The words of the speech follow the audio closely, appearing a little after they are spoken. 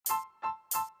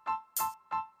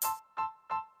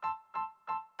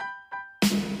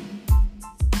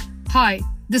Hi,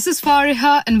 this is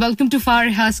Fariha and welcome to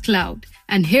Fariha's Cloud.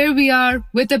 And here we are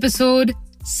with episode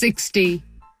 60.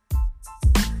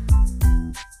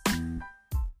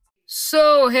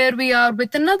 So here we are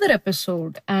with another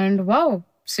episode and wow,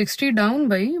 60 down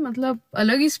bhai, matlab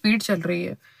alag hi speed chal rahi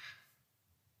hai.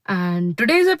 And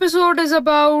today's episode is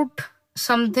about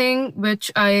something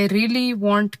which I really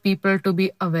want people to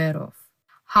be aware of.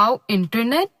 How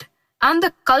internet and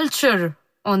the culture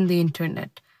on the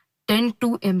internet tend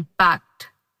to impact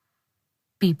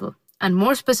people. And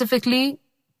more specifically,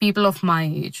 people of my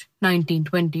age, 19,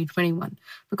 20, 21.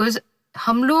 Because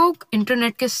हम लोग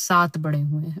internet के साथ बड़े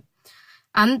हुए हैं.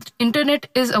 And internet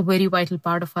is a very vital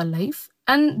part of our life.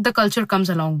 And the culture comes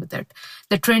along with it.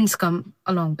 The trends come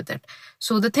along with it.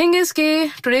 So the thing is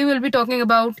that today we'll be talking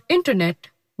about internet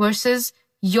versus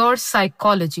your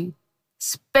psychology,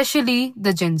 especially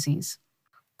the Gen Zs.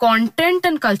 Content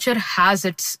and culture has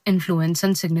its influence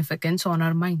and significance on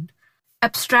our mind.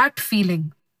 Abstract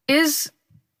feeling is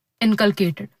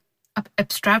inculcated. अब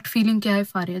abstract feeling क्या है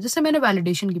फारिया? जैसे मैंने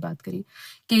validation की बात करी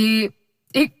कि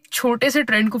एक छोटे से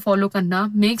ट्रेंड को फॉलो करना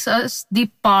makes us the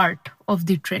part of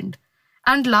the trend.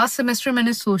 And last semester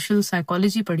मैंने social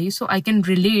psychology पढ़ी, so I can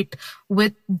relate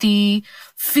with the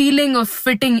feeling of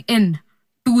fitting in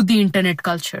to the internet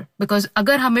culture. Because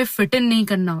अगर हमें fit in नहीं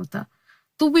करना होता,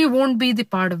 तो we won't be the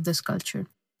part of this culture.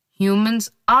 Humans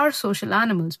are social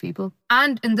animals, people.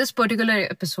 And in this particular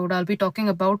episode, I'll be talking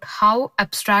about how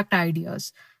abstract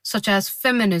ideas such as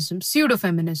feminism,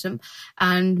 pseudo-feminism,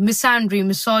 and misandry,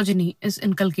 misogyny is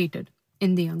inculcated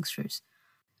in the youngsters.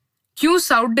 क्यों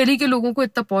south Delhi के लोगों को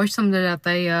इतना posh समझा जाता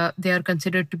है या they are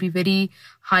considered to be very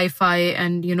hi-fi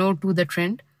and to the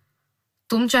trend?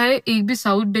 तुम चाहे एक भी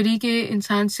साउथ दिल्ली के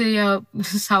इंसान से या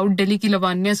साउथ दिल्ली की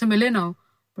लवानिया से मिले ना हो,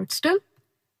 but still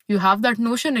you have that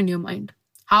notion in your mind.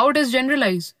 How it is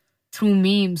generalized? Through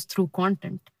memes, through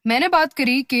content. मैंने बात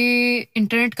करी कि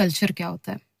इंटरनेट कल्चर क्या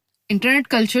होता है. इंटरनेट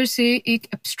कल्चर से एक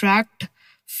एब्स्ट्रैक्ट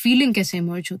फीलिंग कैसे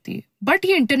इमर्ज होती है. बट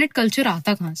ये इंटरनेट कल्चर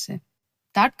आता कहाँ से?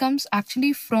 That comes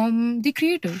actually from the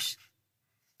creators.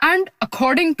 And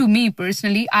according to me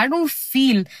personally, I don't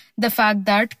feel the fact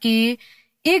that कि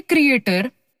एक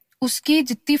creator उसकी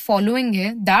जितनी following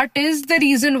है, that is the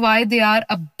reason why they are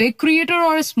a big creator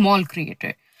or a small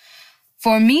creator.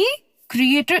 For me,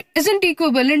 creator isn't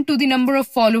equivalent to the number of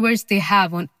followers they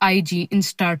have on IG,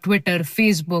 Insta, Twitter,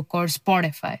 Facebook, or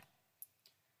Spotify.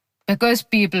 Because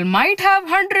people might have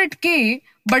 100K,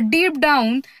 but deep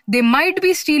down, they might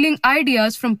be stealing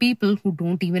ideas from people who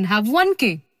don't even have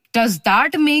 1K. Does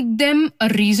that make them a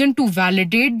reason to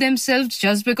validate themselves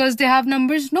just because they have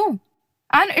numbers? No.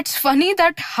 And it's funny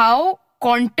that how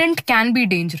content can be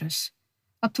dangerous.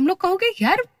 अब तुम लोग कहोगे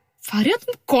यार फारिया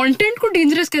तुम content को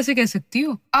dangerous कैसे कह सकती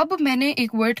हो? अब मैंने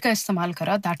एक वर्ड का इस्तेमाल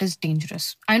करा that is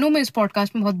dangerous. I know मैं इस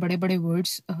पॉडकास्ट में बहुत बड़े बड़े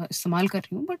वर्ड्स इस्तेमाल कर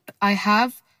रही हूँ, but I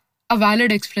have a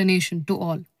valid explanation to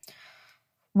all.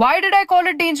 Why did I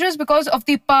call it dangerous? Because of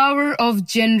the power of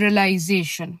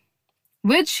generalization,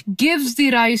 which gives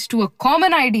the rise to a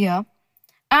common idea.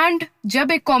 And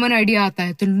जब एक common idea आता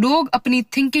है तो लोग अपनी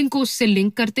thinking को उससे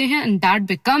link करते हैं and that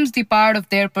becomes the part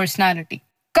of their personality.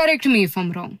 Correct me if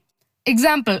I'm wrong.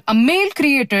 Example, a male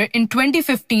creator in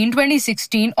 2015,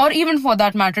 2016 or even for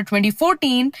that matter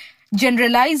 2014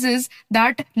 generalizes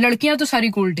that लड़कियां तो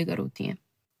सारी gold digger होती हैं.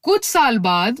 कुछ साल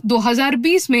बाद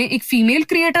 2020 में एक फीमेल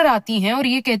क्रिएटर आती हैं और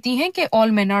ये कहती हैं कि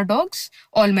all men are dogs,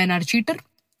 all men are cheater.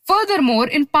 Furthermore,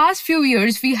 in past few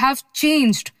years, we have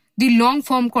changed the long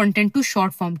form content to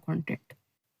short form content.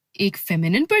 एक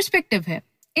feminine perspective है,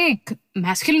 एक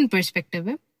masculine perspective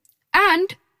है,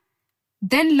 and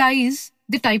then lies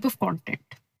the type of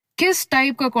content. किस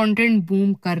type का content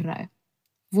boom कर रहा है,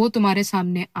 वो तुम्हारे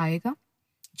सामने आएगा.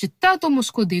 जितना तुम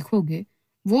उसको देखोगे,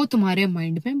 वो तुम्हारे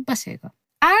माइंड में बसेगा.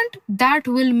 And that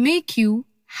will make you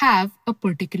have a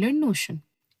particular notion.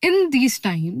 In these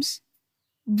times,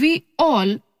 we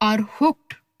all are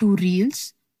hooked to reels,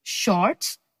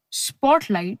 shorts,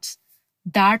 spotlights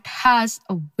that has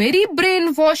a very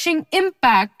brainwashing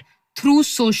impact through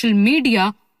social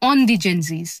media on the Gen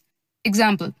Zs.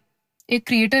 Example, एक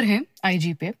creator है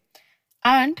IG पे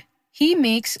and he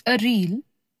makes a reel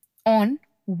on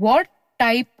what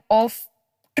type of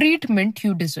treatment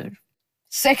you deserve.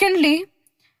 Secondly,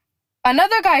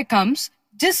 another guy comes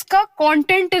जिसका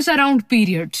content is around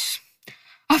periods.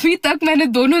 अभी तक मैंने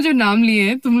दोनों जो नाम लिए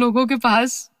हैं तुम लोगों के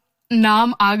पास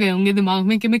नाम आ गए होंगे दिमाग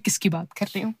में कि मैं किसकी बात कर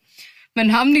रही हूँ. मैं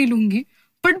नाम नहीं लूंगी,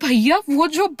 बट भैया वो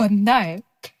जो बंदा है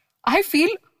आई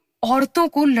फील औरतों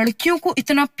को लड़कियों को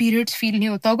इतना पीरियड्स फील नहीं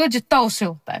होता होगा जितना उसे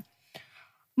होता है.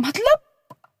 मतलब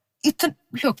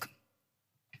लुक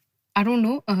आई डोंट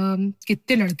नो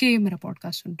कितने लड़के मेरा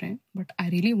पॉडकास्ट सुन रहे हैं, but I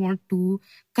really want to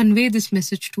convey this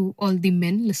message to all the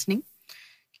main listening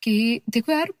कि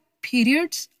देखो यार,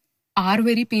 periods are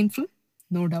very painful,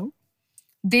 no doubt.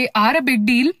 They are a big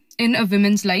deal in a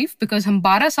women's life, because हम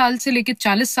 12 साल से लेकर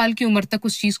 40 साल की उम्र तक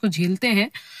उस चीज को झेलते हैं.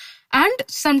 एंड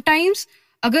समटाइम्स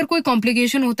अगर कोई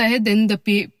कॉम्प्लिकेशन होता है, then the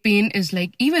pen is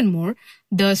like even more,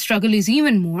 the struggle is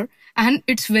even more, and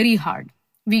it's very hard.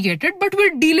 We get it, but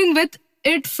we're dealing with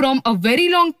it from a very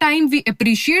long time. We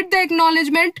appreciate the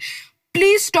acknowledgement.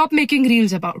 Please stop making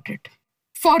reels about it.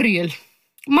 For real.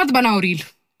 मत बनाओ reel.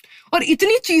 और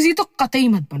इतनी चीज़ी तो कतई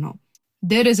मत बनाओ.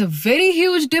 There is a very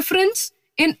huge difference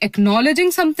in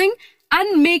acknowledging something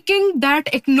and making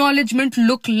that acknowledgement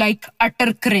look like utter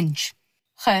cringe.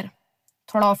 खैर,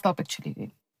 थोड़ा ऑफ टॉपिक चली गई.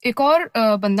 एक और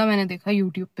बंदा मैंने देखा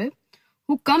YouTube पे,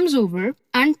 who comes over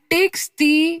and takes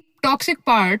the toxic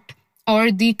part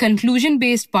or the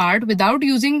conclusion-based part without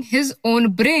using his own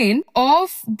brain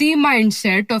of the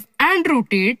mindset of Andrew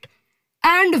Tate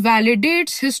and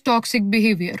validates his toxic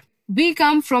behavior. We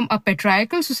come from a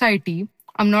patriarchal society.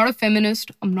 I'm not a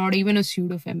feminist. I'm not even a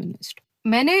pseudo-feminist.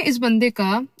 मैंने इस बंदे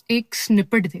का एक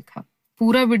snippet देखा.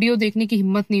 पूरा video देखने की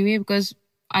हिम्मत नहीं हुई because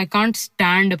I can't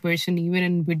stand a person even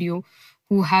in video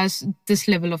who has this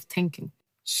level of thinking.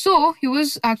 So he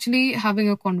was actually having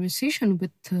a conversation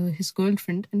with his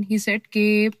girlfriend and he said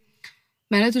कि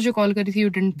मैंने तुझे कॉल करी थी, you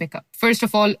didn't pick up. First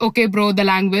of all, okay bro, the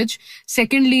language.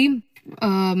 Secondly,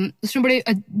 उसने बड़े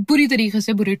बुरी तरीके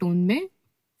से बुरे टोन में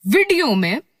वीडियो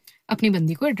में अपनी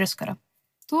बंदी को एड्रेस करा.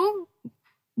 तो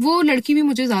वो लड़की भी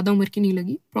मुझे ज्यादा उम्र की नहीं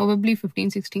लगी, probably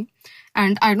 15-16.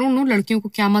 And I don't know लड़कियों को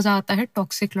क्या मजा आता है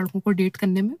टॉक्सिक लड़कों को डेट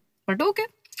करने में, but okay.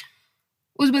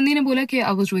 उस बंदी ने बोला कि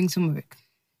I was doing some work.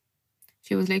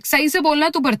 She was like, सही से बोलना,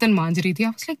 तू बर्तन मांज रही थी. I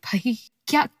was like, भाई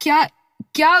क्या क्या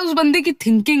क्या उस बंदे की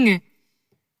थिंकिंग है?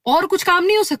 और कुछ काम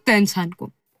नहीं हो सकता है इंसान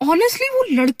को. Honestly, वो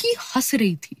लड़की हंस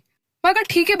रही थी. मैं कहा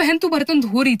ठीक है बहन, तू बर्तन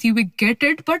धो रही थी, we get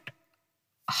it, but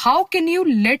how can you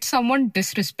let someone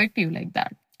disrespect you like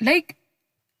that? Like,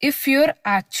 if you're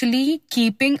actually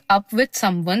keeping up with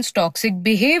someone's toxic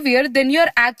behavior, then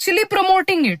you're actually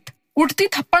promoting it. उठती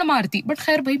थप्पड़ मारती. But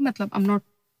खैर भाई, मतलब I'm not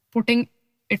putting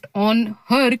it on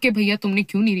her कि भैया तुमने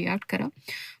क्यों नहीं रिएक्ट करा.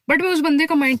 बट मैं उस बंदे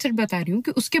का माइंडसेट बता रही हूँ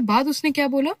कि उसके बाद उसने क्या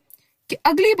बोला कि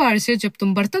अगली बार से जब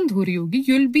तुम बर्तन धो रही होगी,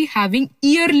 you will be having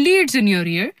ear leads in your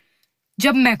ear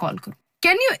जब मैं कॉल करूं.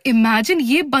 Can you imagine?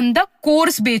 ये बंदा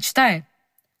कोर्स बेचता है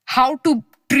हाउ टू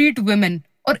ट्रीट वुमेन,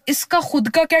 और इसका खुद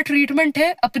का क्या ट्रीटमेंट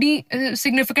है अपनी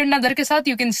सिग्निफिकेंट अदर के साथ.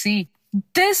 You can see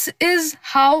this is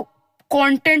how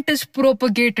content is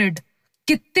propagated.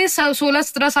 कितने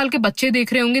 16-17 साल के बच्चे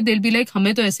देख रहे होंगे, दिल बी लाइक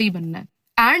हमें तो ऐसे ही बनना है,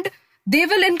 and they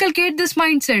will inculcate this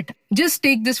mindset. Just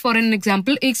take this for an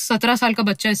example. एक 17 साल का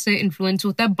बच्चा इससे इन्फ्लुएंस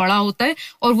होता है, बड़ा होता है,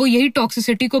 और वो यही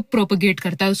टॉक्सिसिटी को प्रोपगेट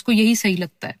करता है. उसको यही सही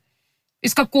लगता है.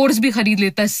 इसका कोर्स भी खरीद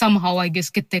लेता है समहाउ, आई गेस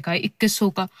कितने का है, 2100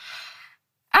 का.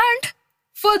 एंड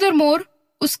फर्दर मोर,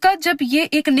 उसका जब ये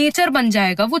एक नेचर बन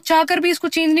जाएगा, वो चाहकर भी इसको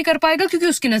चेंज नहीं कर पाएगा क्योंकि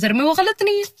उसकी नजर में वो गलत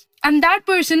नहीं है. And that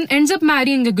person ends up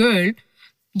marrying a girl.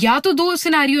 या तो दो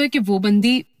सिनेरियो है कि वो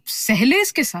बंदी सहले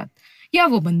इसके साथ, या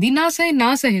वो बंदी ना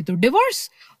सहे तो डिवोर्स.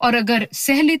 और अगर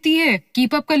सह लेती है,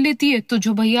 कीप अप कर लेती है, तो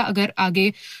जो भैया अगर आगे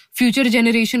फ्यूचर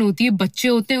जनरेशन होती है, बच्चे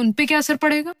होते हैं, उनपे क्या असर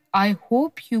पड़ेगा. I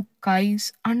hope you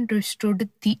guys understood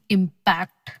the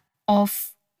impact of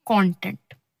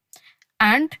content,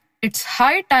 and it's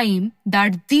high time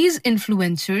that these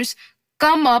influencers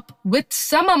come up with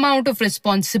some amount of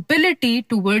responsibility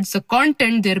towards the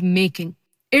content they're making.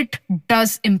 It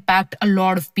does impact a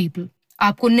lot of people.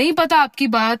 आपको नहीं पता आपकी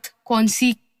बात कौन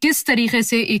सी किस तरीके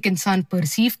से एक इंसान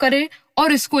परसीव करे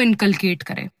और इसको इनकलकेट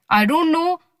करे. I don't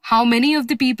know how many of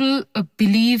the people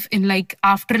believe in like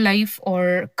afterlife or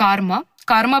karma.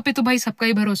 karma पे तो भाई सबका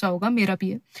ही भरोसा होगा, मेरा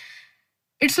भी है.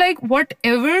 It's like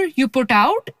whatever you put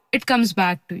out, it comes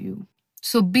back to you.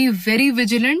 So be very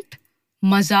vigilant.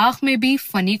 मजाक में भी,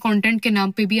 funny content के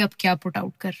नाम पे भी आप क्या put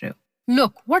out कर रहे हो.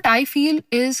 Look, what I feel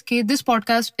is कि this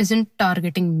podcast isn't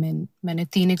targeting men. मैंने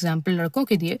 3 example लड़कों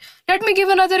के दिए. Let me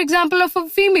give another example of a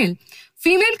female.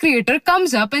 Female creator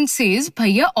comes up and says,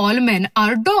 भैया all men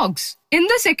are dogs. In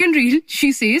the second reel,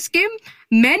 she says कि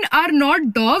men are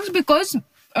not dogs because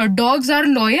dogs are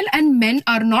loyal and men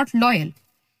are not loyal.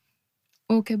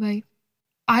 Okay भाई,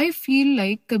 I feel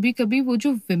like कभी कभी वो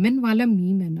जो women वाला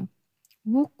meme है ना,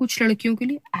 वो कुछ लड़कियों के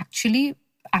लिए एक्चुअली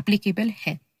एप्लीकेबल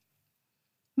है.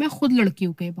 मैं खुद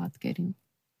लड़कियों की बात कर रही हूँ.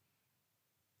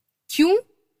 क्यों?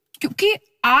 क्योंकि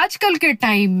आजकल के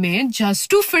टाइम में just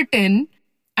to fit in,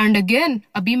 and again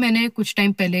अभी मैंने कुछ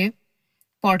टाइम पहले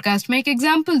पॉडकास्ट में एक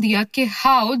एग्जाम्पल दिया कि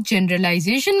how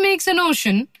generalisation makes an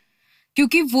ocean.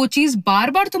 क्योंकि वो चीज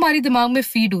बार बार तुम्हारी दिमाग में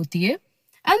फीड होती है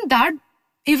and that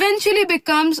eventually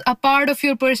becomes a part of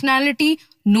your personality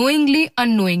knowingly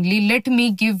unknowingly. Let me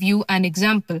give you an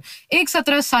example. एक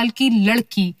 17 साल की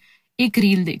लड़की एक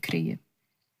रील देख रही है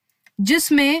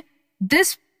जिसमें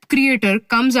this creator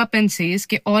comes up and says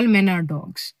कि all men are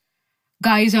dogs,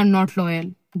 guys are not loyal,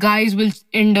 guys will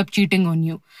end up cheating on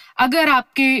you. अगर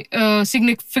आपके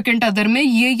significant other में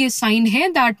ये sign है,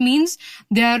 that means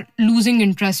they are losing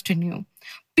interest in you.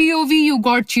 POV you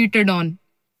got cheated on.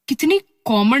 कितनी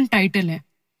common title है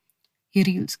ये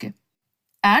reels के.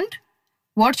 And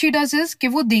what she does is कि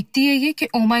वो देखती है ये कि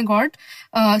ओ माय गॉड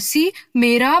सी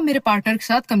मेरे पार्टनर के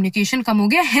साथ कम्युनिकेशन कम हो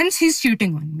गया, hence he is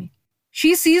cheating on me.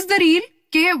 She sees the reel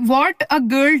कि व्हाट अ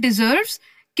गर्ल डिजर्व्स,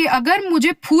 कि अगर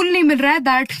मुझे फूल नहीं मिल रहा है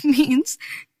दैट मीन्स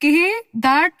कि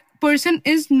that person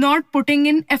is not putting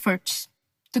in efforts.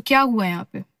 तो क्या हुआ यहाँ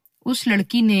पे, उस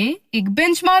लड़की ने एक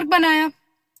बेंचमार्क बनाया,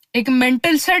 एक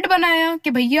मेंटल सेट बनाया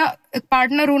कि भैया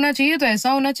पार्टनर होना चाहिए तो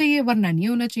ऐसा होना चाहिए वरना नहीं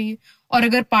होना चाहिए. और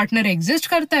अगर पार्टनर एग्जिस्ट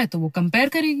करता है तो वो कंपेयर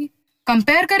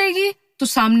करेगी तो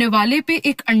सामने वाले पे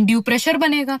एक अनड्यू प्रेशर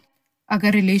बनेगा.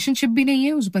 अगर रिलेशनशिप भी नहीं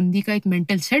है, उस बंदी का एक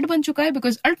मेंटल सेट बन चुका है,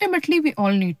 because ultimately we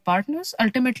all need partners,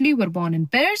 ultimately we are born in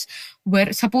pairs, we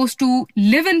are supposed to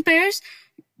live in pairs,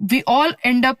 we all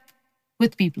end up with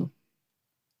people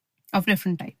of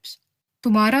different types.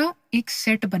 तुम्हारा एक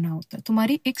सेट बना होता है,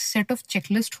 तुम्हारी एक सेट ऑफ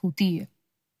चेकलिस्ट होती है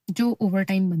जो ओवर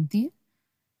टाइम बनती है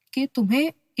कि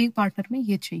तुम्हें एक पार्टनर में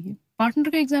ये चाहिए. पार्टनर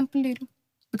का एग्जांपल ले लो,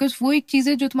 बिकॉज वो एक चीज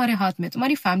है जो तुम्हारे हाथ में,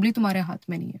 तुम्हारी फैमिली तुम्हारे हाथ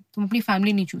में नहीं है. तुम अपनी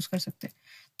फैमिली नहीं चूज कर सकते,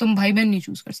 तुम भाई बहन नहीं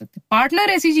चूज कर सकते. पार्टनर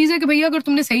ऐसी चीज है कि भैया अगर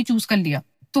तुमने सही चूज कर लिया,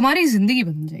 तुम्हारी जिंदगी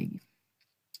बदल जाएगी,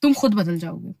 तुम खुद बदल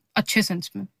जाओगे अच्छे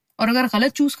सेंस में. और अगर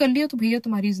गलत चूज कर लिया तो भैया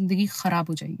तुम्हारी जिंदगी खराब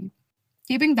हो जाएगी.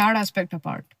 Keeping that aspect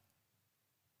apart,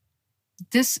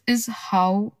 this is how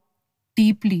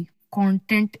deeply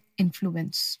content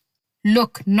influence.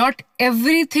 Look, not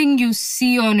everything you see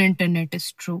on internet is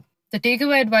true. The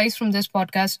takeaway advice from this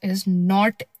podcast is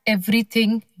not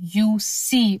everything you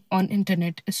see on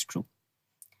internet is true.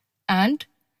 And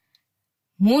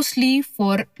mostly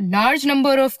for large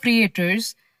number of creators,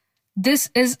 this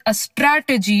is a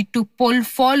strategy to pull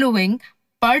following,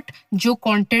 but जो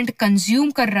content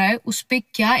consume कर रहा है उस पे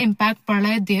क्या impact पड़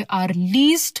रहा है, they are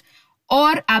least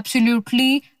or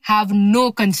absolutely have no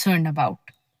concern about.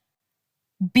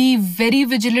 Be very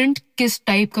vigilant किस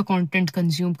type का content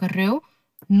consume कर रहे हो.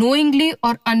 Knowingly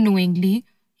or unknowingly,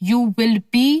 you will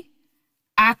be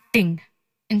acting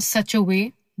in such a way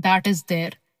that is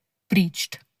there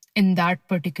preached in that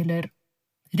particular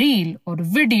reel or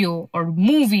video or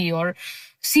movie or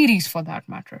series for that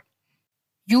matter.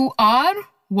 You are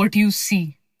what you see,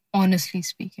 honestly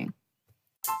speaking.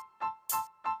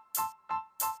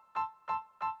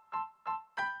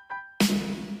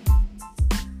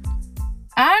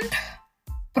 And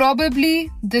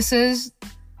probably this is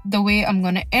the way I'm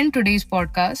going to end today's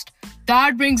podcast.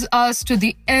 That brings us to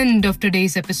the end of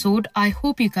today's episode. I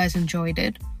hope you guys enjoyed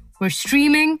it. We're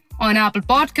streaming on Apple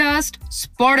Podcast,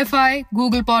 Spotify,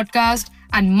 Google Podcast,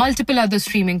 and multiple other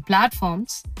streaming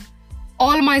platforms.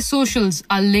 All my socials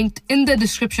are linked in the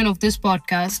description of this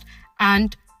podcast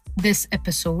and this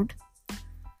episode.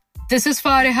 This is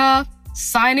Fariha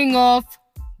signing off.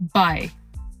 Bye.